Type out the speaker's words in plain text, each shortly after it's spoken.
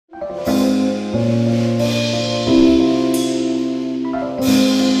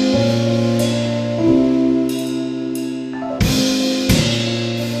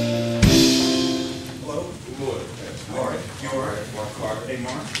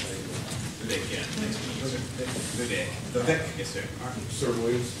Vivek, yeah. Vivek. Vivek? Yes, sir. All right. Sir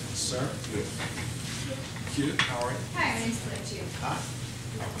Williams. Sir? Yes. Q, how are you? Hi, my name's Claire Chu. Hi.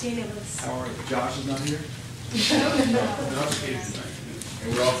 Dana Lewis. How are you? Josh is not here? No.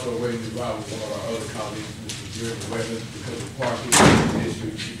 And we're also waiting to ride with one of our other colleagues, Mr. Jerry Wetland, because of parking issue,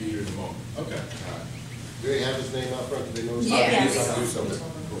 he should be here in a moment. Okay. All right. Do they have his name out front? Do they know his name? Yes. Yes, I do so. Of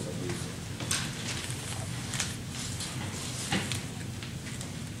course I believe so.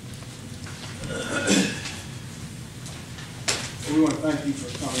 We want to thank you for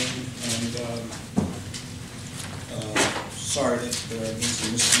coming, and sorry that there have been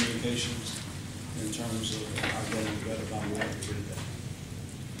some miscommunications in terms of our getting together by the way we did that.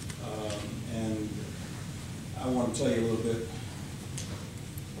 And I want to tell you a little bit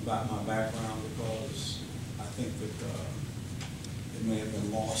about my background, because I think that it may have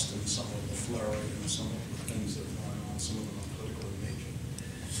been lost in some of the flurry and some of the things that are going on. Some of them are political in nature.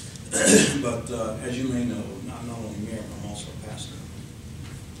 But as you may know, not only mayor, but I'm also a pastor.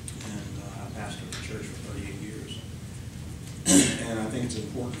 And I pastored the church for 38 years. And I think it's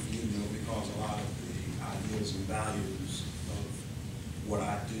important for you to know, because a lot of the ideas and values of what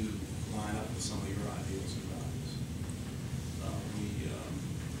I do line up with some of your ideas and values. We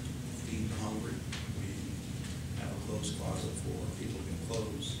feed the hungry. We have a closed closet for people to get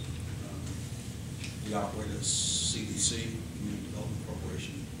clothes. We operate as CDC, Community Development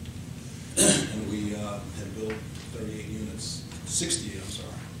Corporation. And we have built 38 units, 60, I'm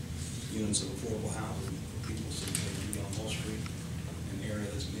sorry, units of affordable housing for people so they can be on Wall Street, an area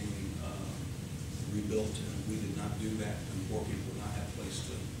that's being rebuilt, and we did not do that, and poor people would not have a place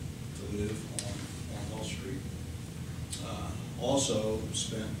to live on Wall Street. Also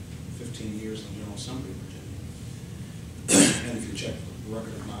spent 15 years in the General Assembly of Virginia. And if you check the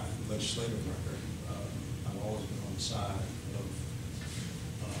record of my legislative record, I've always been on the side of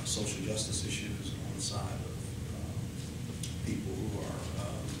social justice issues, on the side of people who are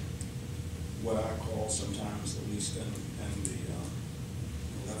what I call sometimes the least and the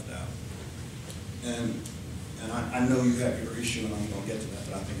left out. And I know you have your issue, and I'm going to get to that,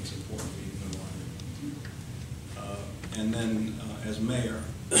 but I think it's important for you to know. And then as mayor,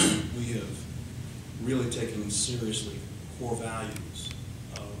 we have really taken seriously core values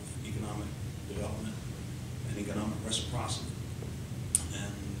of economic development and economic reciprocity.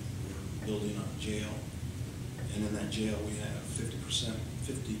 And we're building a jail, and in that jail we have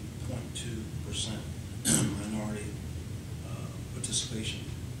 50.2% minority participation.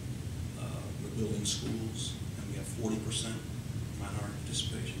 We're building schools, and we have 40% minority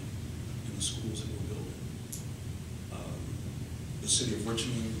participation in the schools that we're building. The city of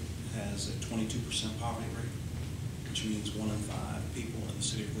Richmond has a 22% poverty rate, which means 1 in 5 people in the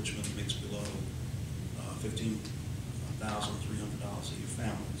city of Richmond makes below $15,300 a year.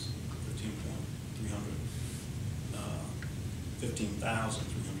 Families, $15,300 a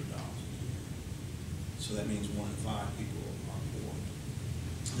year. So that means 1 in 5 people are poor.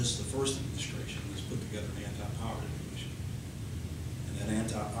 This is the first administration that's put together an anti-poverty commission. And that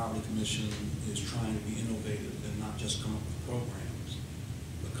anti-poverty commission is trying to be innovative and not just come up with programs,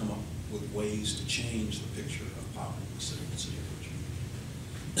 but come up with ways to change the picture of poverty in the city of Richmond.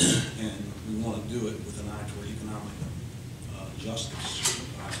 And we want to do it with an eye toward economic justice,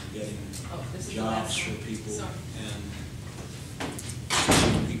 by getting jobs for people and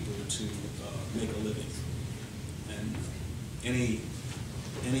teaching people to make a living. And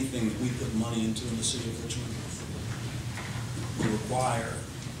anything that we put money into in the city of Richmond, we require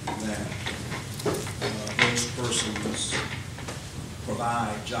that those persons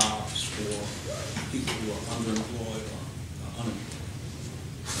provide jobs for people who are underemployed or unemployed.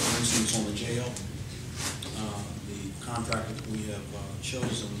 For instance, on the jail, the contractor that we have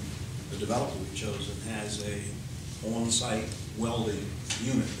chosen, the developer we've chosen, has a on-site welding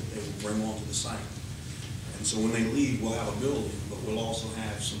unit that they will bring onto the site. And so when they leave, we'll have a building, but we'll also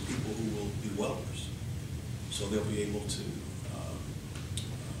have some people who will be welders. So they'll be able to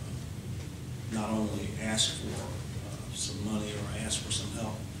not only ask for some money or ask for some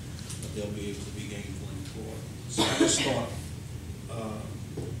help, but they'll be able to be gainfully employed. So I just thought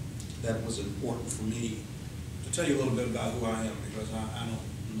that was important for me to tell you a little bit about who I am, because I don't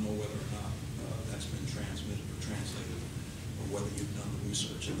know whether or not that's been transmitted or translated, or whether you've done the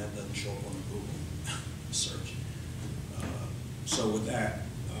research, and that doesn't show up on the Google search. So with that,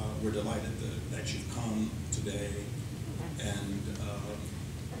 we're delighted that you've come today, and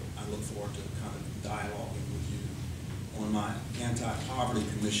I look forward to kind of dialoguing with you. On my anti-poverty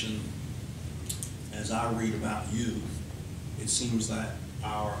commission, as I read about you, it seems that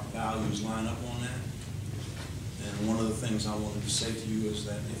our values line up on that. And one of the things I wanted to say to you is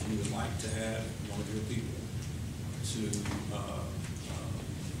that if you would like to have one of your people to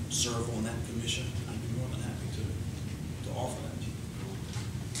serve on that commission, I'd be more than happy to offer that to you.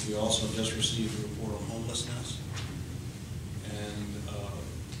 We also just received a report on homelessness, and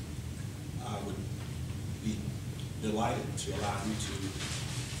I would be delighted to allow you to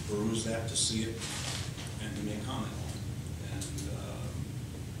peruse that, to see it, and to make comment on it. And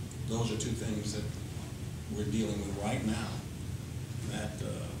those are two things that we're dealing with right now that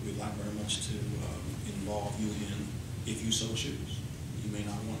we'd like very much to involve you in, if you so choose. You may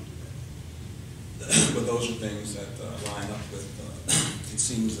not want to do that. But those are things that line up with, it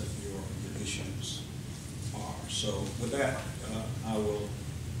seems that your issues are. So with that, I will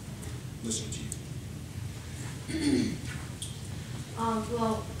listen to you.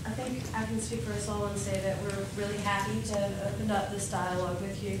 Well, I think I can speak for us all and say that we're really happy to have opened up this dialogue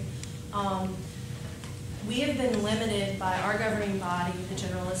with you. We have been limited by our governing body, the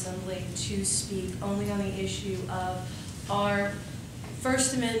General Assembly, to speak only on the issue of our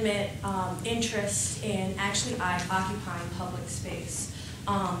First Amendment interest in actually occupying public space.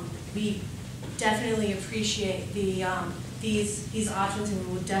 We definitely appreciate these options, and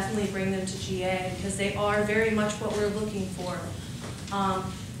we will definitely bring them to GA because they are very much what we're looking for.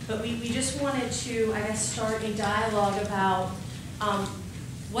 But we just wanted to, I guess, start a dialogue about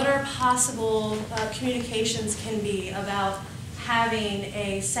what our possible communications can be about having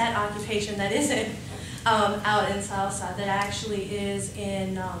a set occupation that isn't out in Southside, that actually is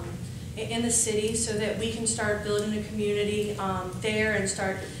in the city, so that we can start building a community there and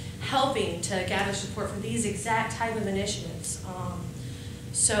start helping to gather support for these exact type of initiatives.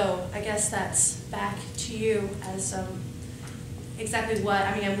 So I guess that's back to you as exactly what,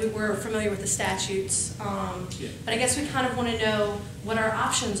 I mean, we're familiar with the statutes, but I guess we kind of want to know what our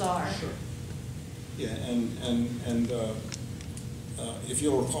options are. Sure. Yeah, and if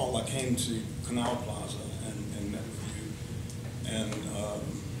you'll recall, I came to Canal Plaza and met with you, and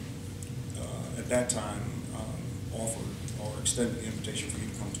at that time offered or extended the invitation for you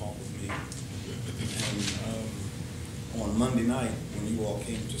to come talk with me. And on Monday night, when you all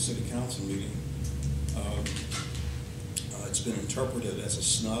came to City Council meeting, it's been interpreted as a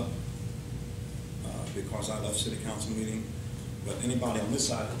snub because I left City Council meeting. But anybody on this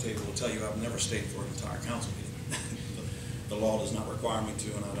side of the table will tell you I've never stayed for an entire council meeting. The law does not require me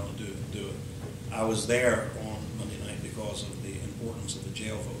to, and I don't do it. I was there on Monday night because of the importance of the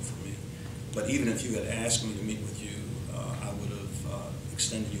jail vote for me. But even if you had asked me to meet with you, I would have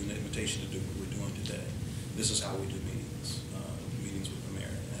extended you an invitation to do what we're doing today. This is how we do meetings, meetings with the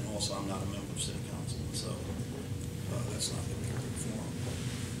mayor. And also, I'm not a member of City Council, so that's not the appropriate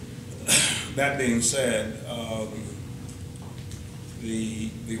forum. That being said,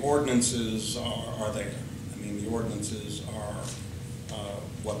 the ordinances are there. I mean, the ordinances are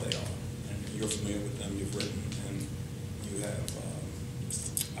what they are, and you're familiar with them. You've written, and you have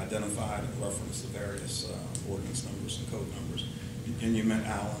identified and referenced the various ordinance numbers and code numbers. And you met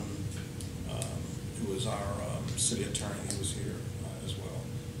Alan, who was our city attorney, who was here as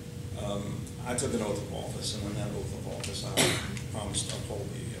well. I took an oath of office, and in that oath of office, I promised to uphold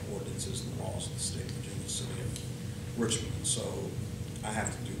the ordinances and the laws of the state of Virginia, city of Richmond. So I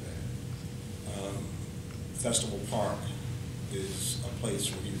have to do that. Festival Park is a place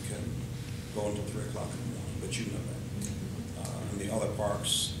where you can go until 3 o'clock in the morning, but you know that. And the other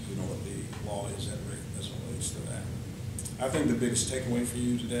parks, you know what the law is as it relates to that. I think the biggest takeaway for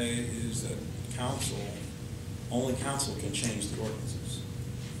you today is that only council can change the ordinances.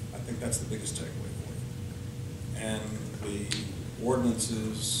 I think that's the biggest takeaway for you. And the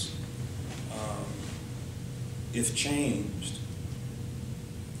ordinances, if changed,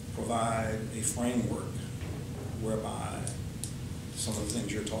 provide a framework whereby some of the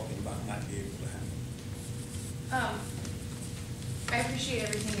things you're talking about might be able to happen. I appreciate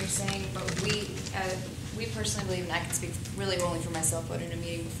everything you're saying, but we personally believe, and I can speak really only for myself, but in a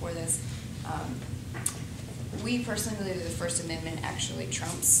meeting before this, we personally believe that the First Amendment actually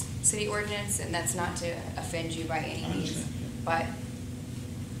trumps city ordinance, and that's not to offend you by any means, but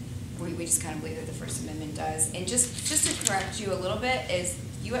we just kind of believe that the First Amendment does. And just to correct you a little bit, is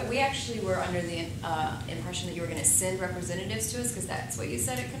we actually were under the impression that you were going to send representatives to us, because that's what you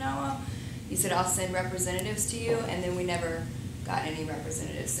said at Kanawha. You said, I'll send representatives to you, and then we never got any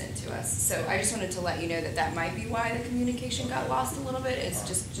representatives sent to us. So I just wanted to let you know that that might be why the communication got lost a little bit. It's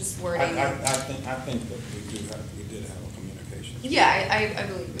just wording. I think that we did have a communication. Yeah, I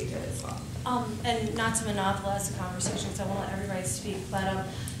believe we did as well. And not to monopolize the conversation, because I want to let everybody speak, but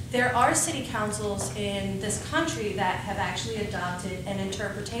There are city councils in this country that have actually adopted an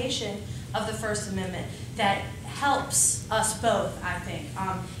interpretation of the First Amendment that helps us both, I think.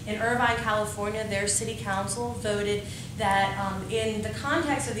 In Irvine, California, their city council voted that in the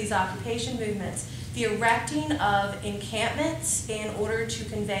context of these occupation movements, the erecting of encampments in order to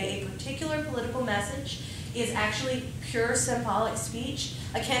convey a particular political message is actually pure symbolic speech,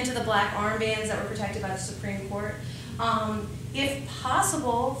 akin to the black armbands that were protected by the Supreme Court. If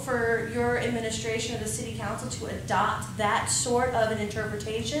possible for your administration or the city council to adopt that sort of an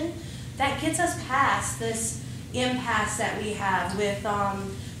interpretation, that gets us past this impasse that we have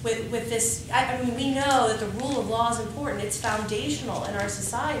with this. I mean, we know that the rule of law is important. It's foundational in our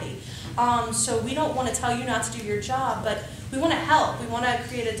society. So we don't want to tell you not to do your job, but we want to help. We want to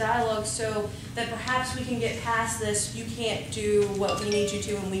create a dialogue so that perhaps we can get past this, you can't do what we need you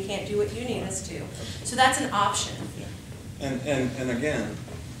to and we can't do what you need us to. So that's an option. Yeah. And again,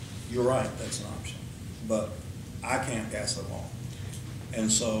 you're right, that's an option. But I can't pass a law.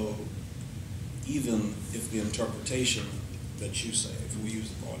 And so even if the interpretation that you say, if we use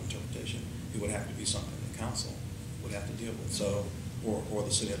the broad interpretation, it would have to be something the council would have to deal with. So, or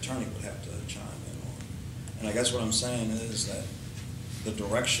the city attorney would have to chime in on. And I guess what I'm saying is that the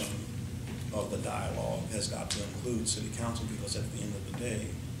direction of the dialogue has got to include city council, because at the end of the day,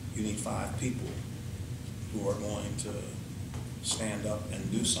 you need 5 people who are going to stand up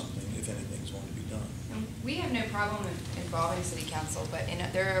and do something if anything's going to be done. We have no problem involving city council, but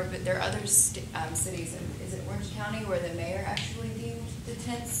there are other cities, is it Orange County, where the mayor actually deemed the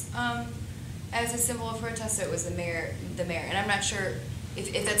tents as a symbol of protest? So it was the mayor, and I'm not sure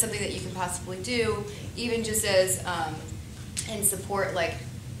if that's something that you can possibly do, even just as in support, like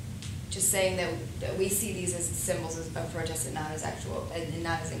just saying that we see these as symbols of protest and not as actual, and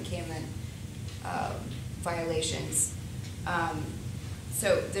not as encampment violations.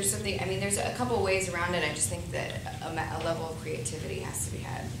 So there's something, I mean, there's a couple of ways around it. I just think that a level of creativity has to be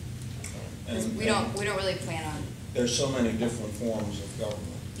had. And we don't really plan on. There's so many different forms of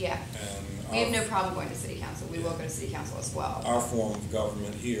government. Yeah. And we have no problem going to city council. We will go to city council as well. Our form of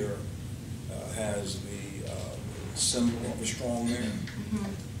government here has the symbol of a strong mayor.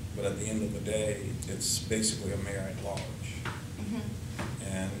 Mm-hmm. But at the end of the day, it's basically a mayor at large. Mm-hmm.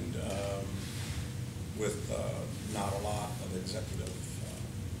 And with not a lot of executive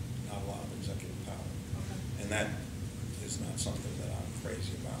power. Okay. And that is not something that I'm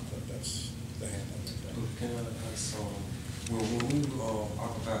crazy about, but that's the hand of it. Can I ask, when we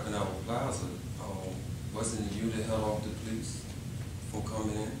Occupy Canal Plaza, wasn't it you that held off the police from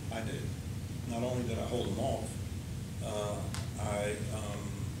coming in? I did. Not only did I hold them off, I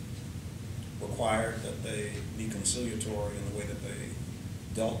required that they be conciliatory in the way that they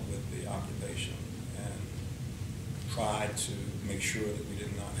dealt with the occupation, and tried to make sure that we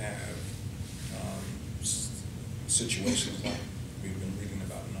did not have situations like we've been reading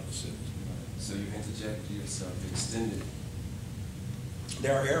about in other cities. So you interjected yourself, extended.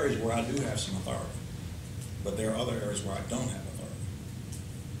 There are areas where I do have some authority, but there are other areas where I don't have authority.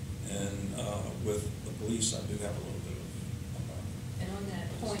 And with the police, I do have a little bit of authority. And on that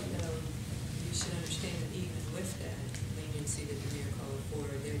point, though, you should understand that even with that leniency that the mayor called for,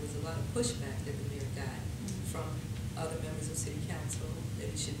 there was a lot of pushback that the mayor got from other members of city council, that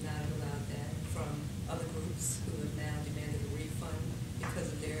he should not have allowed that, from other groups who have now demanded a refund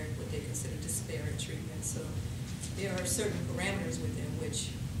because of their, what they consider disparate treatment. So there are certain parameters within which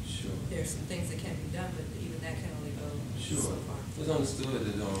there are some things that can be done, but even that can only go so far. It's understood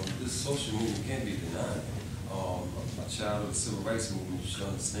that this social movement can't be denied. A child of the civil rights movement, you should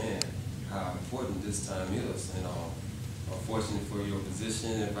understand how important this time is. And unfortunately for your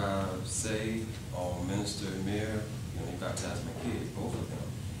position, if I say, minister and mayor, you baptized my kids, both of them.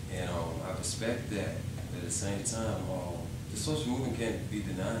 And I respect that, but at the same time, the social movement can't be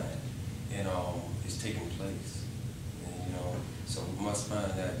denied, and it's taking place. And so we must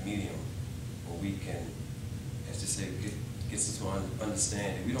find that medium where we can, as they say, get us to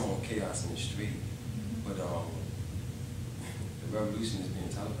understand that we don't want chaos in the street, but the revolution is being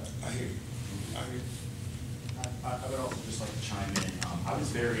televised. I hear you. I hear you. I would also just like to chime in. I was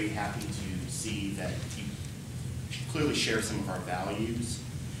very happy to see that you clearly share some of our values,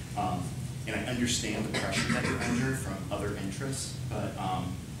 and I understand the pressure that you're under from other interests, but I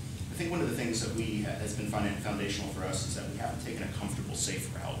think one of the things that has been foundational for us is that we haven't taken a comfortable, safe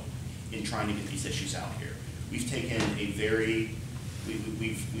route in trying to get these issues out here. We've taken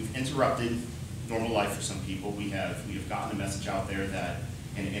we've interrupted normal life for some people. We have gotten a message out there that,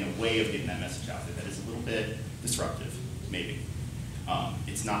 in a way of getting that message out there that is a little bit disruptive, maybe.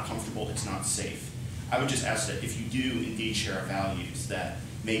 It's not comfortable, it's not safe. I would just ask that if you do indeed share our values, that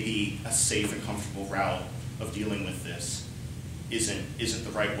maybe a safe and comfortable route of dealing with this isn't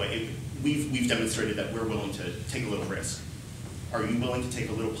the right way. We've demonstrated that we're willing to take a little risk. Are you willing to take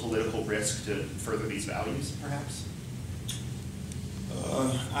a little political risk to further these values, perhaps?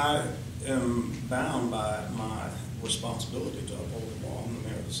 I am bound by my responsibility to uphold the law. I'm the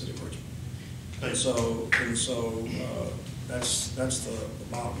mayor of the city of Richmond. And so that's the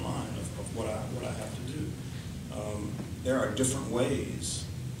bottom line of what I have to do. There are different ways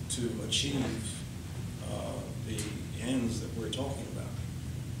to achieve the ends that we're talking about.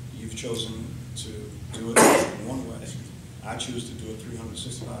 You've chosen to do it in one way. I choose to do it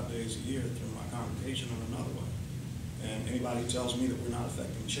 365 days a year through my congregation in another way. And anybody who tells me that we're not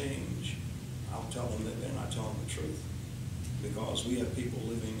affecting change, I'll tell them that they're not telling the truth. Because we have people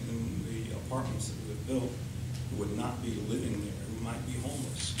living in the apartments that we've built who would not be living there, who might be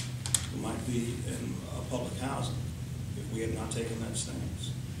homeless, who might be in public housing if we had not taken that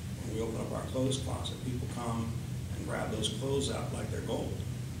stance. When we open up our clothes closet, people come and grab those clothes out like they're gold,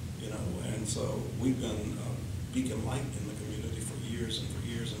 you know. And so we've been a beacon light in the community for years and for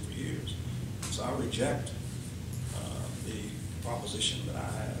years and for years. So I reject the proposition that I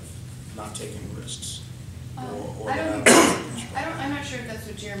have not taken risks. I'm not sure if that's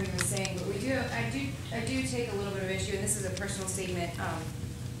what Jeremy was saying, but I do take a little bit of issue, and this is a personal statement.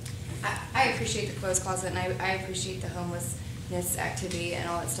 I appreciate the clothes closet, and I appreciate the homelessness activity and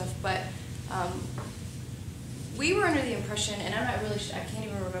all that stuff, but we were under the impression, and I'm not really sure, I can't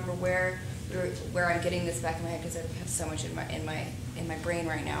even remember where I'm getting this back in my head because I have so much in my brain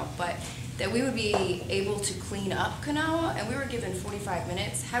right now, but that we would be able to clean up Kanawha, and we were given 45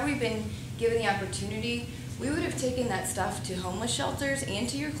 minutes. Had we been given the opportunity, we would have taken that stuff to homeless shelters and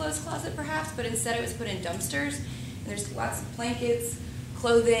to your clothes closet perhaps, but instead it was put in dumpsters. And there's lots of blankets,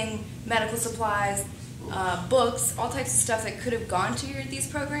 clothing, medical supplies, books, all types of stuff that could have gone to these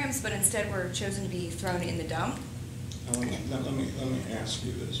programs, but instead were chosen to be thrown in the dump. Let me ask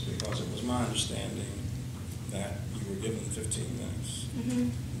you this, because it was my understanding that you were given 15 minutes,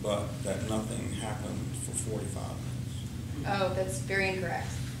 but that nothing happened for 45 minutes. Oh, that's very incorrect.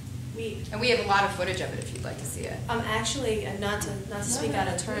 And we have a lot of footage of it if you'd like to see it. Actually, not to speak out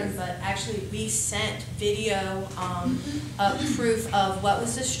of turn, but actually we sent video of proof of what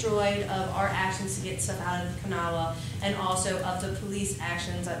was destroyed, of our actions to get stuff out of Kanawha, and also of the police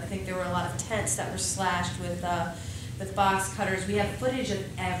actions. I think there were a lot of tents that were slashed with box cutters. We have footage of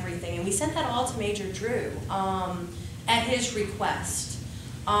everything, and we sent that all to Major Drew at his request,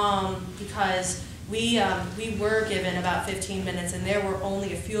 because we were given about 15 minutes, and there were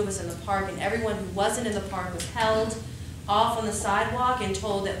only a few of us in the park, and everyone who wasn't in the park was held off on the sidewalk and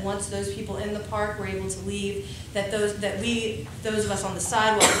told that once those people in the park were able to leave, that those of us on the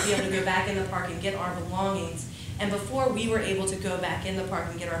sidewalk would be able to go back in the park and get our belongings. And before we were able to go back in the park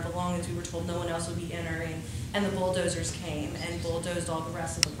and get our belongings, we were told no one else would be entering, and the bulldozers came and bulldozed all the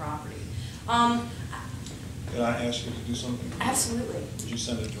rest of the property. Could I ask you to do something? Absolutely. Would you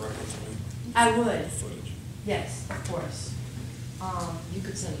send it directly to me? I would. Footage. Yes, of course. You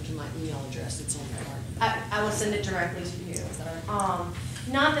could send it to my email address. It's on the card. I will send it directly to you.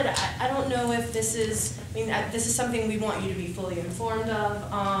 Not that I don't know if this is. I mean, this is something we want you to be fully informed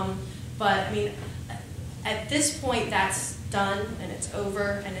of. But I mean, at this point, that's done and it's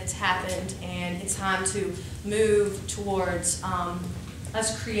over and it's happened, and it's time to move towards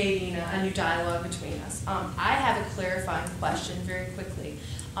us creating a new dialogue between us. I have a clarifying question very quickly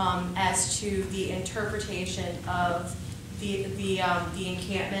as to the interpretation of the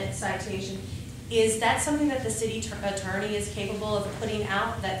encampment citation. Is that something that the city attorney is capable of putting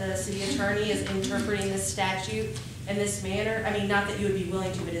out, that the city attorney is interpreting this statute in this manner? I mean, not that you would be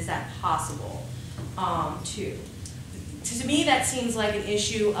willing to, but is that possible too? To me, that seems like an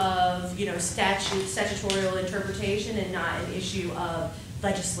issue of, you know, statutorial interpretation and not an issue of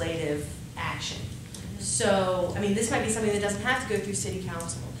legislative action. So, I mean, this might be something that doesn't have to go through city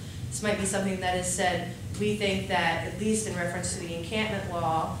council. This might be something that is said, we think that, at least in reference to the encampment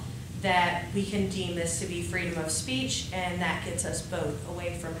law, that we can deem this to be freedom of speech, and that gets us both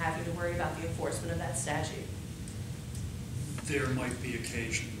away from having to worry about the enforcement of that statute. There might be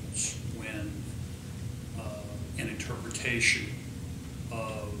occasions when an interpretation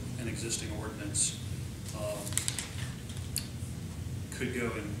of an existing ordinance could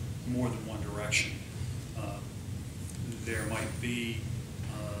go in more than one direction. There might be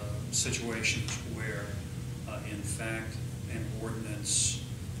situations where, in fact, an ordinance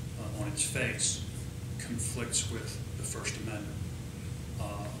on its face conflicts with the First Amendment.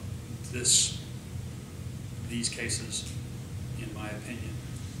 These cases, in my opinion,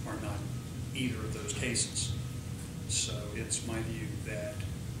 are not either of those cases. So it's my view that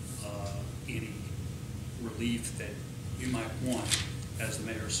any relief that you might want, as the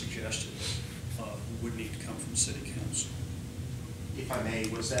mayor suggested, would need to come from city council. If I may,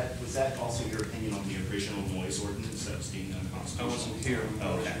 was that also your opinion on the original noise ordinance that was deemed unconstitutional? I wasn't here.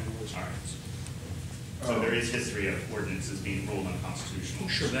 Oh, okay, all right. So there is history of ordinances being ruled unconstitutional.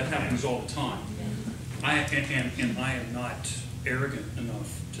 Sure, that happens all the time. I am not arrogant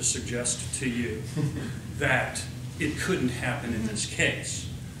enough to suggest to you that it couldn't happen in this case.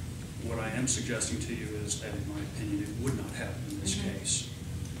 What I am suggesting to you is that, in my opinion, it would not happen in this case.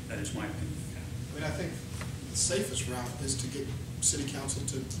 That is my opinion. I mean, I think the safest route is to get city council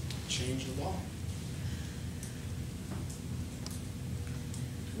to change the law.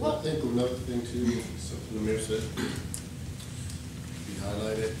 Well, I think another thing too, something the mayor said, be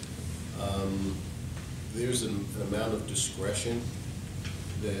highlighted. There's an amount of discretion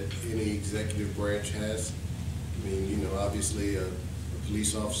that any executive branch has. I mean, you know, obviously a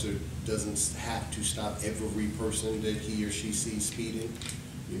police officer doesn't have to stop every person that he or she sees speeding.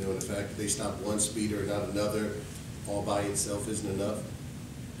 You know, the fact that they stop one speeder and not another all by itself isn't enough.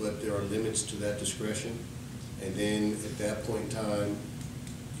 But there are limits to that discretion. And then at that point in time,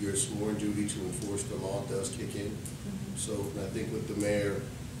 your sworn duty to enforce the law does kick in. So I think what the mayor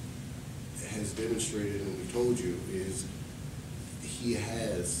has demonstrated, and we told you, is he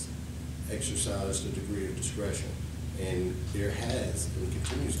has exercised a degree of discretion. And there has, and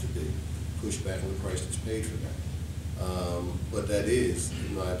continues to be, pushback on the price that's paid for that. But that is,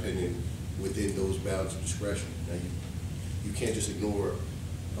 in my opinion, within those bounds of discretion. Now, you can't just ignore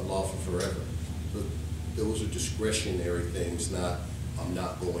a law for forever. But those are discretionary things, not, I'm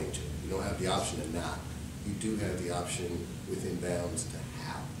not going to. You don't have the option to not. You do have the option within bounds to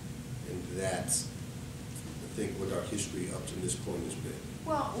how. And that's, I think, what our history up to this point has been.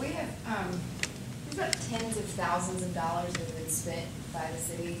 Well, we have, we've got tens of thousands of dollars that have been spent by the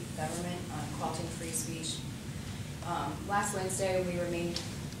city government on qualifying free speech. Last Wednesday, we remained,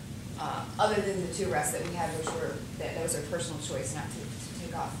 other than the 2 arrests that we had, which were, that was our personal choice not to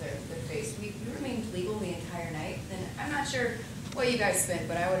take off their face, we remained legal the entire night. And I'm not sure what you guys spent,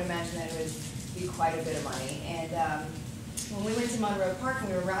 but I would imagine that it would be quite a bit of money. And when we went to Monroe Park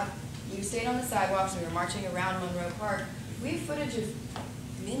and we stayed on the sidewalks and we were marching around Monroe Park, we have footage of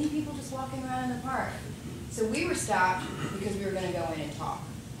many people just walking around in the park. So we were stopped because we were going to go in and talk.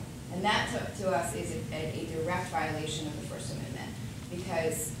 And that to us is a direct violation of the First Amendment,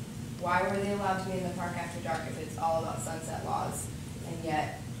 because why were they allowed to be in the park after dark if it's all about sunset laws? And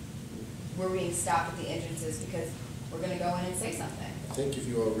yet we're being stopped at the entrances because we're going to go in and say something. I think if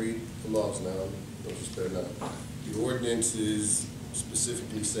you all read the laws now, don't just bear not. The ordinances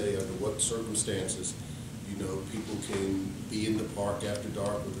specifically say under what circumstances, you know, people can be in the park after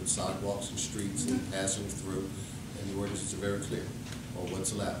dark with the sidewalks and streets and passing through, and the ordinances are very clear on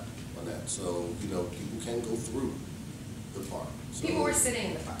what's allowed on that. So, you know, people can go through the park. So, People were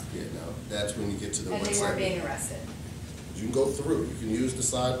sitting in the park. Yeah, now that's when you get to the and they weren't being arrested. You can go through. You can use the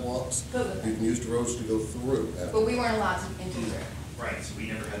sidewalks. You can use the roads to go through. But we weren't allowed to enter through. Right, so we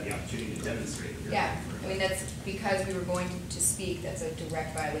never had the opportunity to demonstrate. Yeah, I mean, that's because we were going to speak, that's a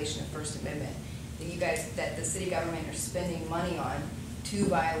direct violation of First Amendment. That you guys, that the city government are spending money on to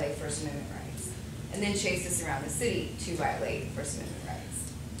violate First Amendment rights. And then chase us around the city to violate First Amendment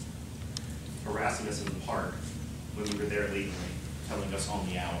rights. Harassing us in the park when we were there legally, telling us on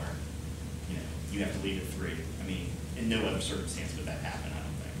the hour, you know, you have to leave at 3. I mean, in no other circumstance would that happen, I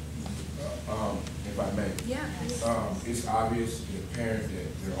don't think. If I may. Yeah. It's obvious and apparent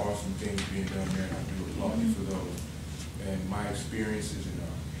that there are some things being done there, and I do applaud you for those. And my experiences and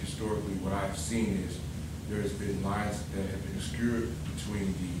historically what I've seen is there has been lines that have been obscured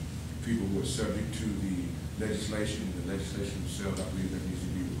between the people who are subject to the legislation and the legislation themselves. I believe there needs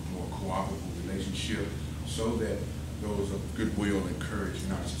to be a more cooperative relationship so that those of goodwill and courage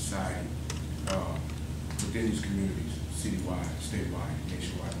in our society within these communities, citywide, statewide,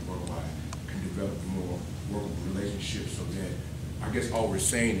 nationwide, and worldwide, can develop more workable relationships so that, I guess all we're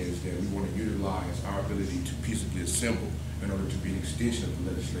saying is that we want to utilize our ability to peaceably assemble in order to be an extension of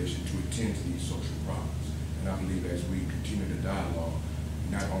the legislation to attend to these social problems. And I believe as we continue the dialogue,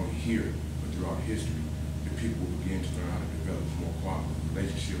 not only here, but throughout history, the people will begin to learn how to develop a more cooperative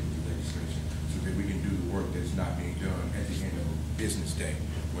relationship with the legislation so that we can do the work that's not being done at the end of a business day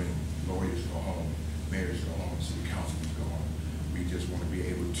when lawyers go home, mayors go home, city councilors go home. We just want to be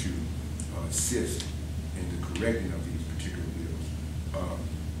able to assist in the correcting of these particular bills.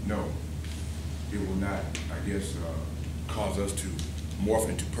 No, it will not, I guess, cause us to morph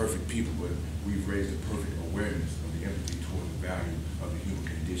into perfect people, but we've raised a perfect awareness of the empathy toward the value of the human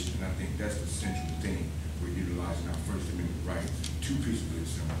condition. And I think that's the central thing we're utilizing our First Amendment right to peacefully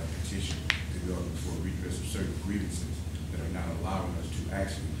assemble that petition to go for redress of certain grievances that are not allowing us to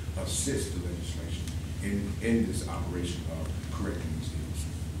actually assist the legislation in this operation of correcting these ills.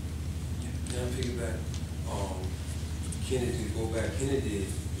 Now piggyback, Kennedy, go back, Kennedy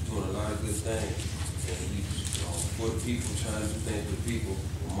was doing a lot of good things. And he was for the people, trying to do things for the people.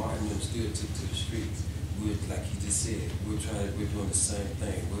 Martin and them still took to the streets. We're, like he just said, we're doing the same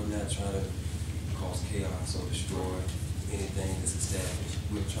thing. We're not trying to cause chaos or destroy anything that's established.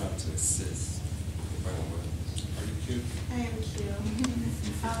 We're trying to assist and bring awareness. Are you cute? I am cute.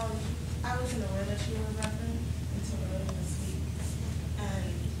 I wasn't aware that you were a reverend until earlier this week, and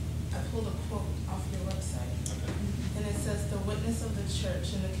I pulled a quote off your website, and it says, "The witness of the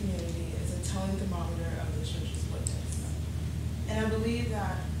church in the community is a telling thermometer of the church's witness." And I believe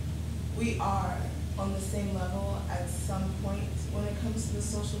that we are on the same level at some point when it comes to the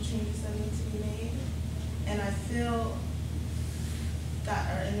social changes that need to be made, and I feel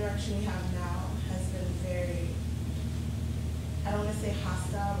that our interaction we have now has been very, I don't want to say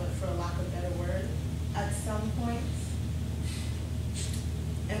hostile, but for a lack of a better word, at some points.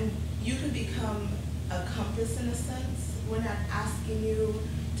 And you could become a compass in a sense. We're not asking you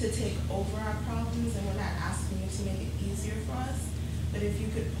to take over our problems, and we're not asking you to make it easier for us. But if you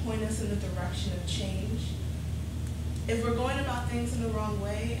could point us in the direction of change. If we're going about things in the wrong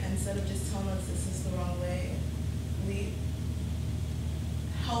way, instead of just telling us this is the wrong way,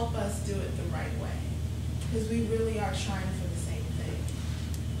 help us do it the right way. Because we really are trying for the same thing.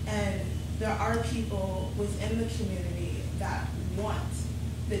 And there are people within the community that want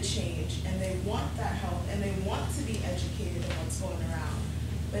the change, and they want that help, and they want to be educated on what's going around.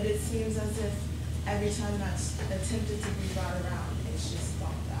 But it seems as if every time that's attempted to be brought around, it's just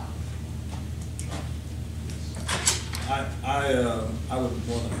stomped out. I would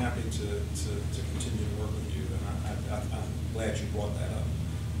be more than happy to continue to work with you, and I'm glad you brought that up,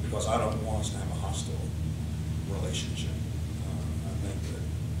 because I don't want us to have a hostile relationship. I think that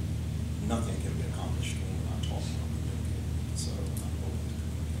nothing can be accomplished when we're not talking or communicating. So I'm open to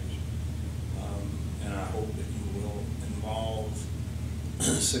communication. And I hope that you will involve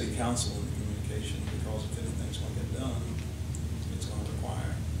City Council in the communication, because if anything's going to get done, it's going to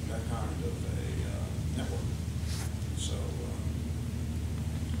require that kind of a network. So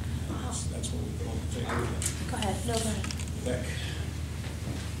that's what we put on the table. Go ahead. No, go ahead. Beck.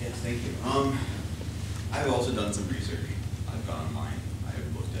 Yes, thank you. I've also done some research. I've gone online. I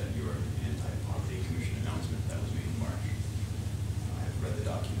have looked at your anti-poverty commission announcement that was made in March. I've read the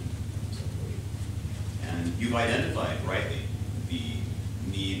document separately. And you've identified rightly the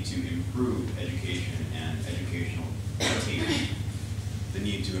need to improve education and educational attainment, the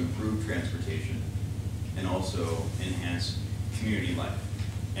need to improve transportation, and also enhance community life.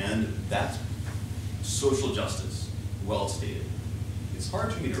 And that's social justice, well stated. It's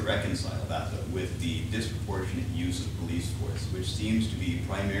hard for me to reconcile that, though, with the disproportionate use of police force, which seems to be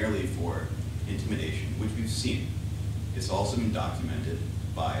primarily for intimidation, which we've seen. It's also been documented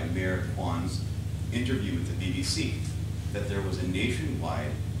by Mayor Kwan's interview with the BBC that there was a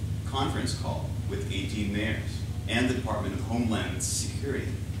nationwide conference call with 18 mayors and the Department of Homeland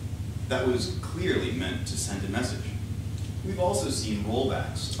Security that was clearly meant to send a message. We've also seen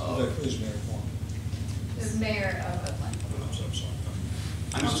rollbacks of... Who's Mayor Kwan? The mayor of Oakland. I'm so sorry.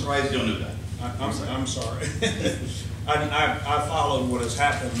 I'm surprised you don't know that. I'm sorry. I followed what has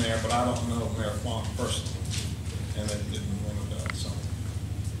happened there, but I don't know Mayor Kwan personally, and it didn't ring a bell. So,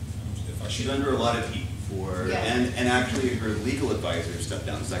 if I She's should, under a lot of heat for, Yeah. and actually her legal advisor stepped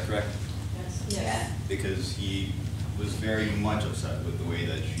down. Is that correct? Yes. Yeah. Because he was very much upset with the way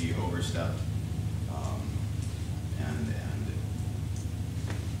that she overstepped and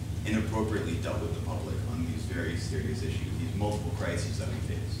inappropriately dealt with the public on these very serious issues, these multiple crises that we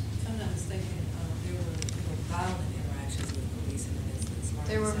face. If I'm not mistaken, there were violent interactions with police in the business.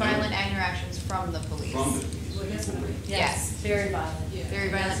 There were violent interactions from the police. From the police. Well, yes, Yes. Very violent. yeah. Very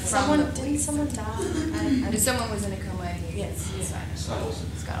violent from Someone, the didn't police. someone die? Someone was in a coma. And he, Yes. he's fine. Scott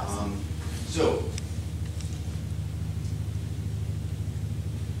Olson. Scott Olson. So,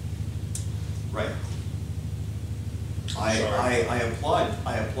 right. I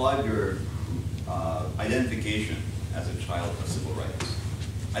applaud your identification as a child of civil rights.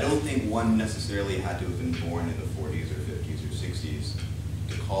 I don't think one necessarily had to have been born in the 40s or 50s or 60s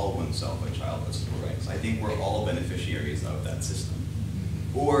to call oneself a child of civil rights. I think we're all beneficiaries of that system.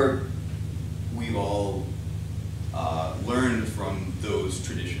 Or we've all learned from those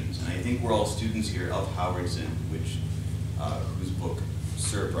traditions. And I think we're all students here of Howardson, whose book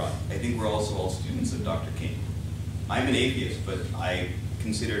Sir brought. I think we're also all students of Dr. King. I'm an atheist, but I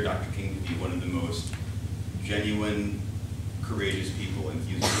consider Dr. King to be one of the most genuine, courageous people, and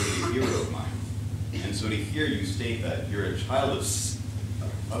he's really a hero of mine. And so to hear you state that you're a child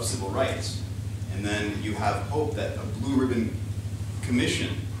of civil rights, and then you have hope that a blue ribbon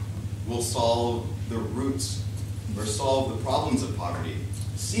commission will solve the roots or solve the problems of poverty,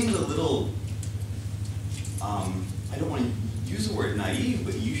 seems a little, I don't want to use the word naive,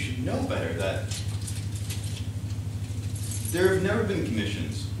 but you should know better that there have never been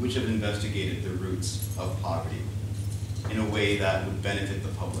commissions which have investigated the roots of poverty in a way that would benefit the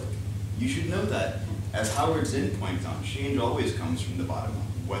public. You should know that, as Howard Zinn points out, change always comes from the bottom up,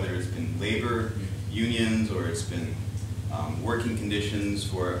 whether it's been labor unions or it's been working conditions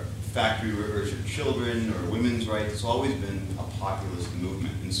for factory workers or children or women's rights. It's always been a populist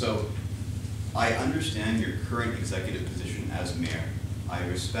movement. And so I understand your current executive position as mayor. I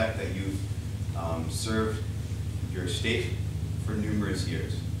respect that you've served your state for numerous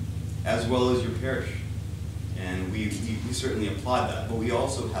years, as well as your parish. And we certainly applaud that, but we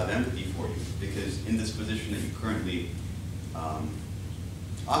also have empathy for you, because in this position that you currently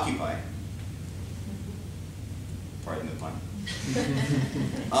occupy, pardon the pun,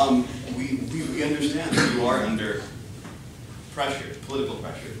 we understand that you are under pressure, political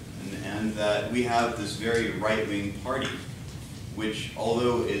pressure, and that we have this very right-wing party, which,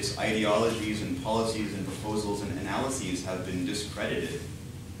 although its ideologies and policies and proposals and analyses have been discredited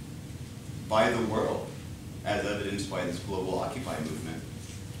by the world, as evidenced by this global Occupy movement,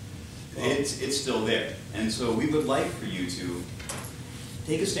 it's still there. And so we would like for you to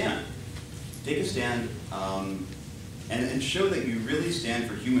take a stand. Take a stand and show that you really stand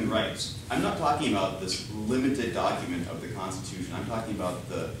for human rights. I'm not talking about this limited document of the Constitution. I'm talking about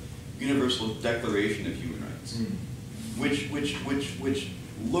the Universal Declaration of Human Rights, which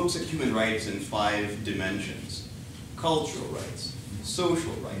looks at human rights in 5 dimensions: cultural rights,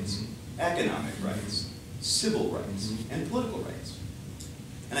 social rights, economic rights, civil rights, and political rights.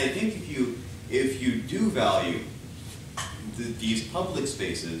 And I think if you do value these public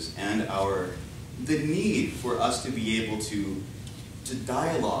spaces and the need for us to be able to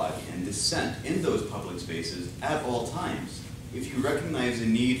dialogue and dissent in those public spaces at all times, if you recognize the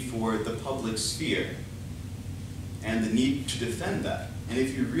need for the public sphere and the need to defend that, and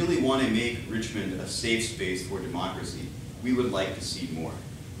if you really want to make Richmond a safe space for democracy, we would like to see more.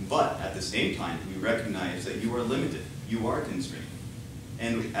 But at the same time, we recognize that you are limited, you are constrained.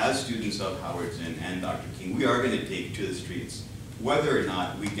 And as students of Howard Zinn and Dr. King, we are going to take to the streets, whether or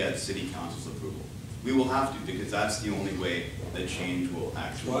not we get City Council's approval. We will have to, because that's the only way that change will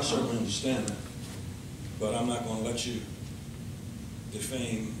actually Well, I come. certainly understand that, but I'm not going to let you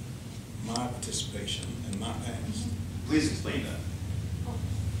defame my participation in my past. Please explain that.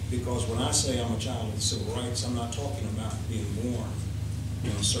 Because when I say I'm a child of the civil rights, I'm not talking about being born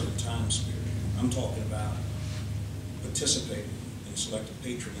in a certain time period. I'm talking about participating in selective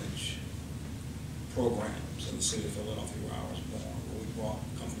patronage programs in the city of Philadelphia where I was born, where we brought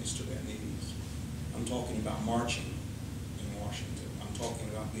companies to their knees. I'm talking about marching in Washington. I'm talking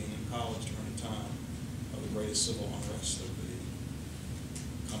about being in college during the time of the greatest civil unrest of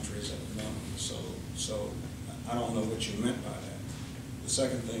the country has ever known. So I don't know what you meant by that. The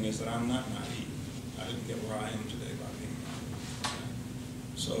second thing is that I'm not naive. I didn't get where I am today by being naive. Okay?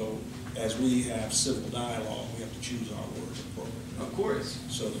 So as we have civil dialogue, we have to choose our words appropriately. Of course.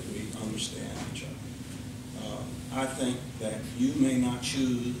 So that we understand each other. I think that you may not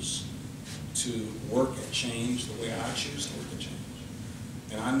choose to work at change the way I choose to work at change.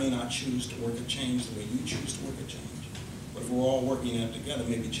 And I may not choose to work at change the way you choose to work at change. But if we're all working at it together,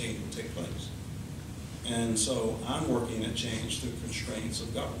 maybe change will take place. And so I'm working at change through constraints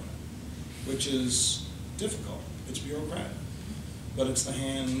of government, which is difficult. It's bureaucratic. But it's the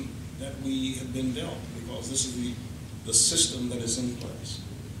hand that we have been dealt, because this is the system that is in place.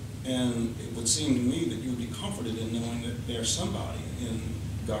 And it would seem to me that you would be comforted in knowing that there's somebody in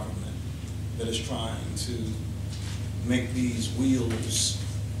government that is trying to make these wheels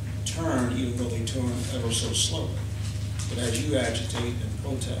turn, even though they turn ever so slowly. But as you agitate and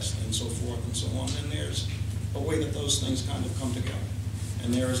protest and so forth and so on, then there's a way that those things kind of come together.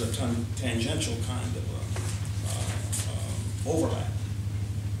 And there is a tangential kind of overlap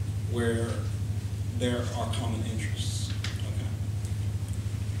where there are common interests. Okay.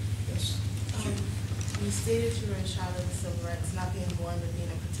 Yes. You stated you were a child of the civil rights, not being born but being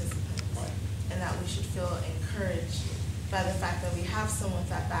a participant. Right. And that we should feel encouraged by the fact that we have someone with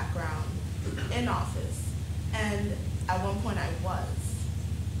that background in office. And at one point I was.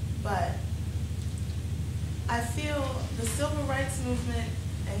 But I feel the civil rights movement,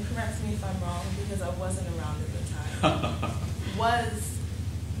 and correct me if I'm wrong because I wasn't around at the time, was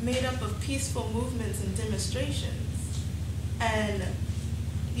made up of peaceful movements and demonstrations. And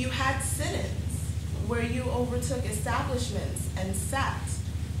you had sit-ins where you overtook establishments and sat,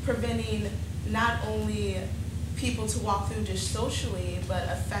 preventing not only people to walk through just socially, but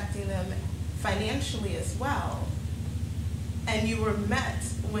affecting them financially as well. And you were met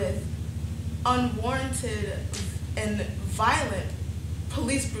with unwarranted and violent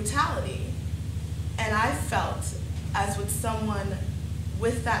police brutality. And I felt, as with someone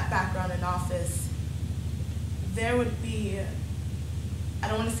with that background in office, there would be, I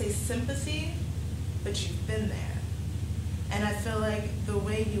don't want to say sympathy, but you've been there. And I feel like the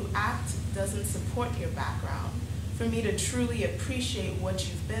way you act doesn't support your background for me to truly appreciate what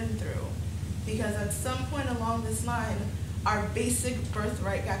you've been through. Because at some point along this line, our basic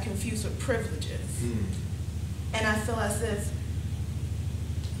birthright got confused with privileges. And I feel as if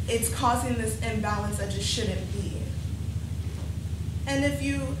it's causing this imbalance that just shouldn't be. And if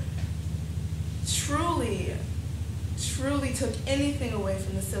you truly took anything away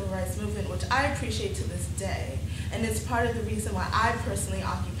from the civil rights movement, which I appreciate to this day, and it's part of the reason why I personally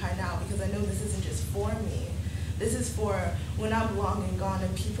occupy now, because I know this isn't just for me. This is for when I'm long and gone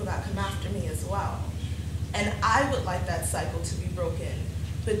and people that come after me as well. And I would like that cycle to be broken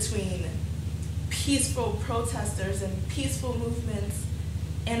between peaceful protesters and peaceful movements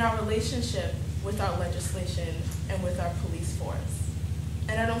and our relationship with our legislation and with our police force.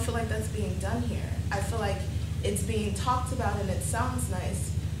 And I don't feel like that's being done here. I feel like it's being talked about and it sounds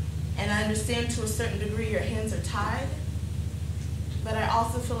nice. And I understand to a certain degree your hands are tied, but I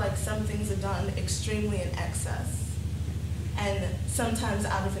also feel like some things are done extremely in excess and sometimes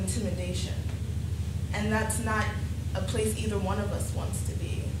out of intimidation. And that's not a place either one of us wants to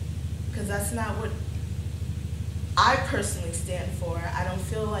be, because that's not what I personally stand for. I don't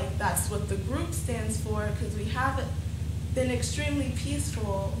feel like that's what the group stands for, because we haven't been extremely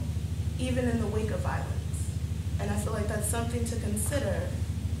peaceful even in the wake of violence. And I feel like that's something to consider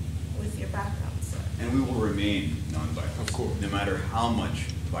with your background, sir. And we will remain nonviolent. Of course. No matter how much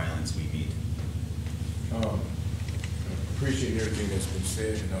violence we meet. Appreciate everything that's been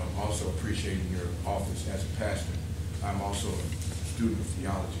said, and also appreciating your office as a pastor. I'm also a student of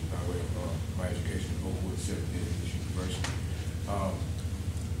theology by way of my education at Oakwood University.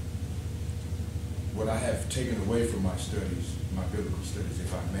 What I have taken away from my studies, my biblical studies,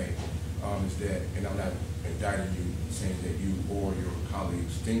 if I may, is that, and I'm not indicting you, saying that you or your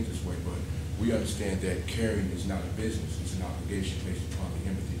colleagues think this way, but we understand that caring is not a business, it's an obligation based upon the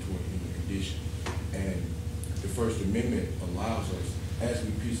empathy toward the human condition. And the First Amendment allows us, as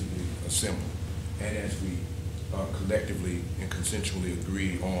we peaceably assemble, and as we collectively and consensually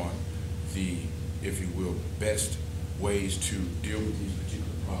agree on the, if you will, best ways to deal with these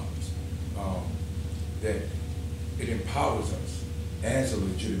particular problems, that it empowers us as a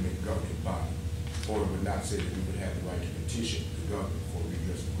legitimate governing body, or it would not say that we would have the right to petition the government for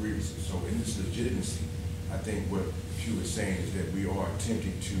redress of grievances. So in this legitimacy, I think what Hugh is saying is that we are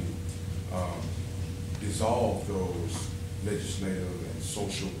attempting to dissolve those legislative and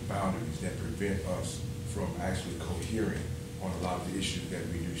social boundaries that prevent us from actually cohering on a lot of the issues that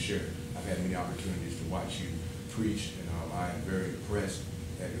we do share. I've had many opportunities to watch you preach, and I am very impressed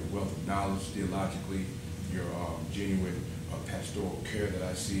at your wealth of knowledge theologically, your genuine pastoral care that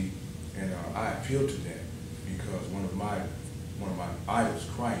I see, and I appeal to that because one of my idols,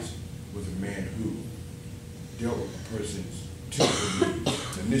 Christ, was a man who dealt with a person's temporal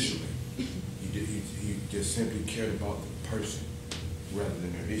needs initially. He just simply cared about the person rather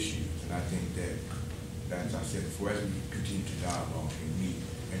than their issues. And I think that, as I said before, as we continue to dialogue and meet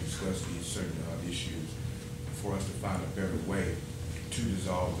and discuss these certain issues, for us to find a better way to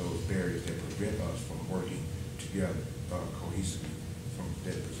dissolve those barriers that prevent us from working together cohesively,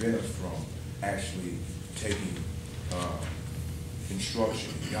 that prevent us from actually taking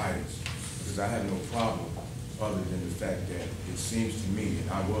instruction and guidance. Because I have no problem other than the fact that it seems to me, and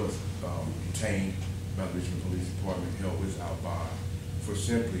I was detained by the Richmond Police Department, held without bond, for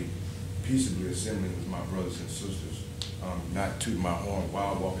simply peaceably assembling with my brothers and sisters, not tooting my horn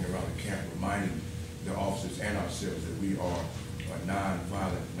while walking around the camp, reminding the officers and ourselves that we are a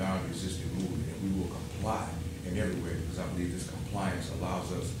non-violent, non-resistant movement, and we will comply in every way, because I believe this compliance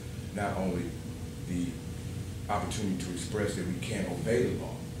allows us not only the opportunity to express that we can't obey the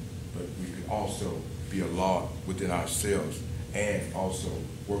law, but we can also be a law within ourselves and also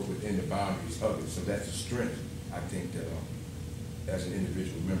work within the boundaries of it. So that's a strength, I think, that as an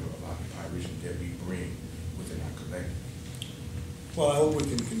individual member of Occupy Richmond that we bring within our collective. Well, I hope we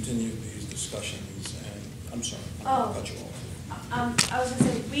can continue these discussions, and I'm sorry, I'll cut you off. I was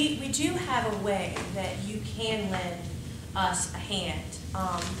going to say, we do have a way that you can lend us a hand,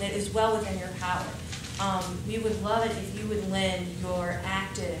 that is well within your power. We would love it if you would lend your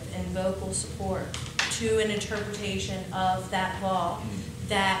active and vocal support to an interpretation of that law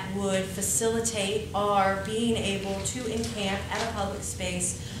that would facilitate our being able to encamp at a public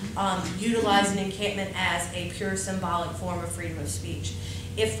space, utilizing encampment as a pure symbolic form of freedom of speech.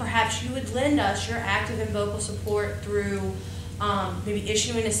 If perhaps you would lend us your active and vocal support through maybe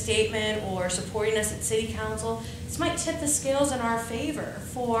issuing a statement or supporting us at City Council, this might tip the scales in our favor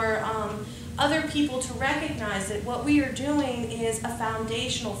for other people to recognize that what we are doing is a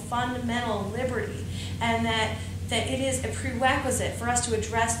foundational, fundamental liberty, and that it is a prerequisite for us to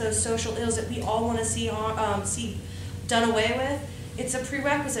address those social ills that we all want to see done away with. It's a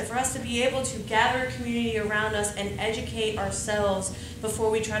prerequisite for us to be able to gather a community around us and educate ourselves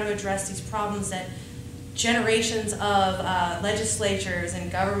before we try to address these problems that generations of legislatures and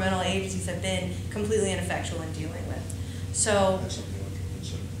governmental agencies have been completely ineffectual in dealing with. So, That's something we can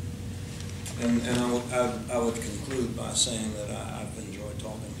consider. And I would conclude by saying that I've enjoyed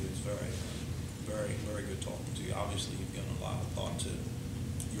talking to you. It's very good talking to you. Obviously, you've given a lot of thought to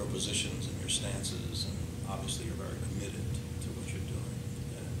your positions and your stances, and obviously you're very committed to what you're doing,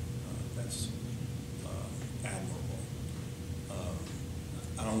 and that's admirable.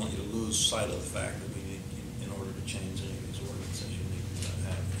 I don't want you to lose sight of the fact that we need, in order to change any of these ordinances, you need to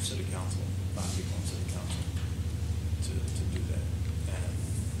have City Council, 5 people on City Council to do that.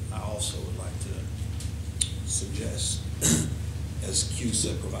 And I also would like to suggest, as Q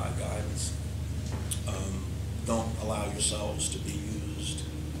said, provide guidance. Don't allow yourselves to be used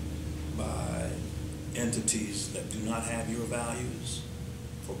by entities that do not have your values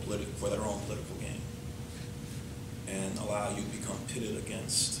for their own political gain, and allow you to become pitted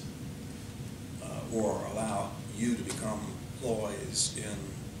against, or allow you to become ploys in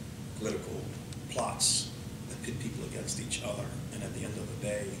political plots that pit people against each other, and at the end of the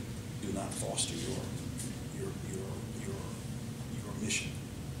day, do not foster your mission.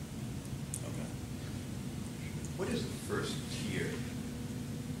 Okay. What is the first tier,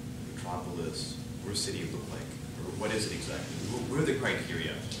 metropolis, or city look like? Or what is it exactly? What are the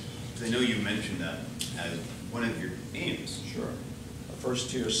criteria? Because I know you mentioned that as one of your aims. Sure. A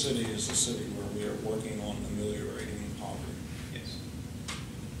first-tier city is a city where we are working on ameliorating poverty. Yes.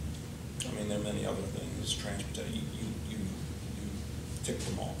 I mean, there are many other things. Transportation, you tick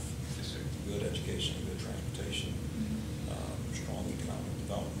them off. Yes, sir. Good education, good transportation, strong economic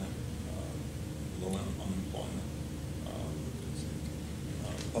development, low unemployment.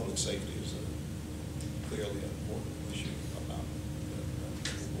 Public safety is clearly an important issue about that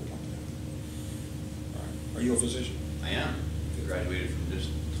people want to have. All right. Are you a physician? I am. I graduated from this,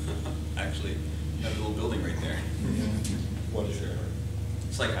 actually, that little building right there. What is your?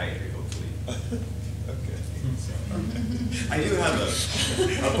 Psychiatry, hopefully. Okay. I do have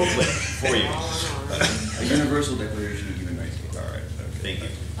a booklet for you. A Universal Declaration of Human Rights. All right. Okay. Thank you.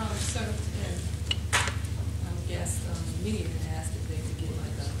 Sir, I would guess the media had asked if they could get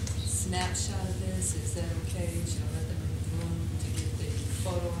like a snapshot of this. Is that okay? Should I let them in the room to get the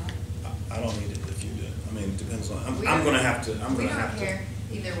photo out? I don't need it if you do. I mean, it depends on. I'm We going don't- to have to. I'm We going to don't have to. care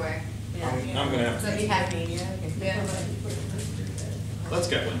either way. I'm going to have so to. if you have media, Yeah. Let's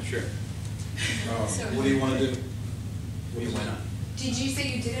get one, sure. What do you want to do? Why not? Did you say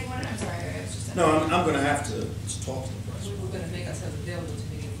you didn't want it? I'm sorry, I was just. No, I'm going to have to talk to the press. We're going to make ourselves available to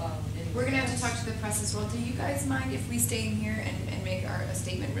media following anyway. We're gonna have to talk to the press as well. Do you guys mind if we stay in here and make a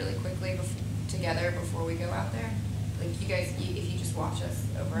statement really quickly together before we go out there? Like you guys, if you just watch us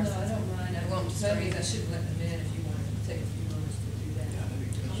over No, us. I don't mind. We won't That means I disturb shouldn't let them in if you want to take a few moments to do that.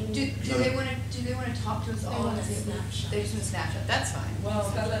 you. Do they wanna talk to us all? want a snapshot. They just want a snapshot. That's fine. Well,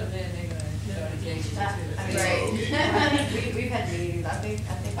 if I let them in, they're going to start engaging too. Right. we've had meetings, I think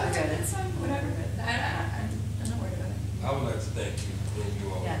we're Okay, good. that's fine, whatever, but I'm not worried about it. I would like to thank you and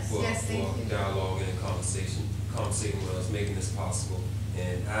you all Yes. for, Yes, thank you. dialogue and conversating with us, making this possible.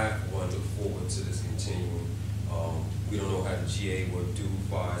 And I want to look forward to this continuing. We don't know how the GA will do as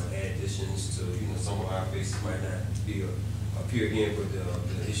far as additions to, some of our faces might not appear again, but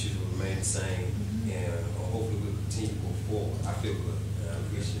the issues will remain the same. And hopefully we'll continue to go forward. I feel good, and I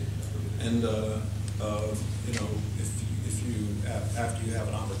appreciate it. And, if you, after you have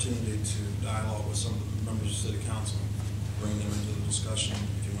an opportunity to dialogue with some of the members of City Council, bring them into the discussion.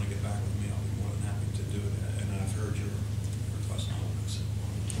 If you want to get back with me, I'll be more than happy to do it. And I've heard your request on it.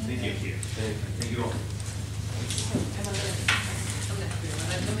 Thank you. Thank you all. I'm not clear.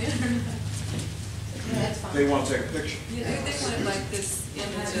 Let them in or not? That's fine. They want to take a picture. Yeah, they wanted like this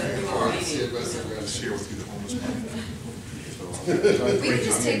image of your meeting. Share with you the homeless plan. We can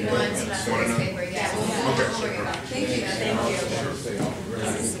just take one so that's on this paper, yeah, we'll bring it back. Thank you.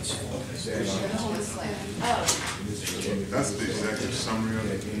 That's the executive summary of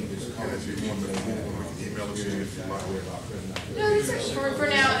it, and if you want to email it to you if you like. No, these are for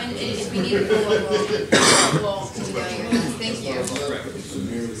now, and if we need to, we'll email you. Thank you.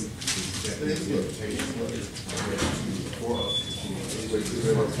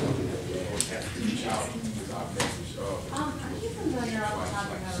 Are you familiar off the top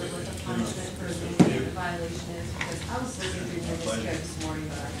of your head with the punishment for the violation is? Because I was looking through your code this morning,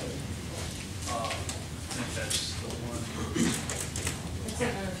 but I couldn't. I think that's the one. It's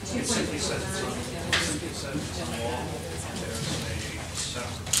like It simply says it's on, it simply says it's on law. There's a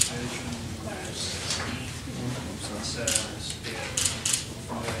separate provision, that says if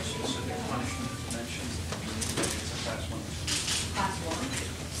from a specific punishment is mentioned, it's a class 1. Class 1?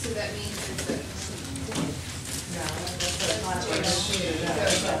 So that means it's a. No, that's class 1.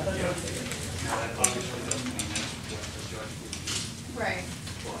 Now, that obviously doesn't mean that's what the judge would do. Right.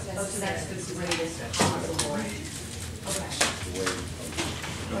 Oh, so that's the greatest possible. Okay.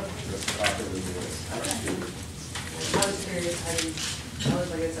 I was curious, I was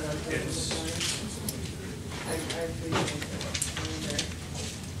like I said, I was looking this morning. I appreciate it.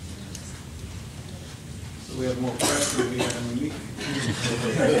 So we have more press than we have in the meeting.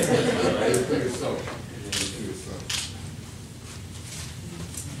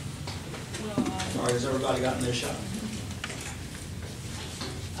 All right, has everybody gotten their shot?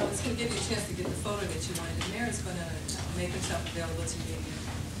 I was gonna give you a chance to get the photo that you wanted. The mayor's gonna make himself available to me.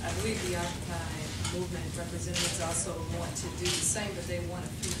 I believe the Occupy movement representatives also want to do the same, but they want a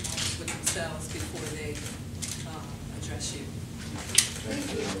few moments with themselves before they address you.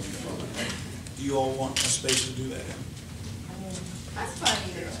 Do you all want a space to do that in? That's fine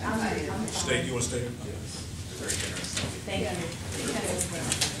either. Stay, you want to stay? Thank you.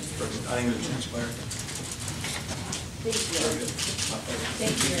 I didn't get a chance, Larry. Thank you.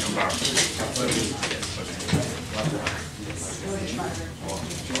 Thank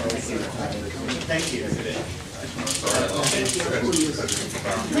Thank you.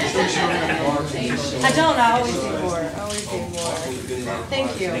 I don't, I always do more, I always do more.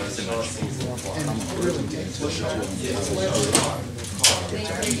 Thank you.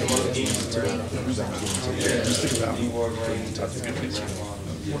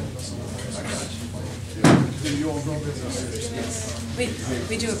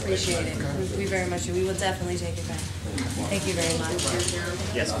 We do appreciate it. We very much do. We will definitely take it back. Thank you very much.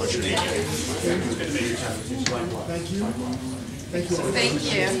 Yes, pleasure. Thank you. Thank you. Thank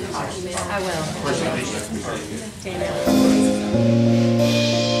you. I will.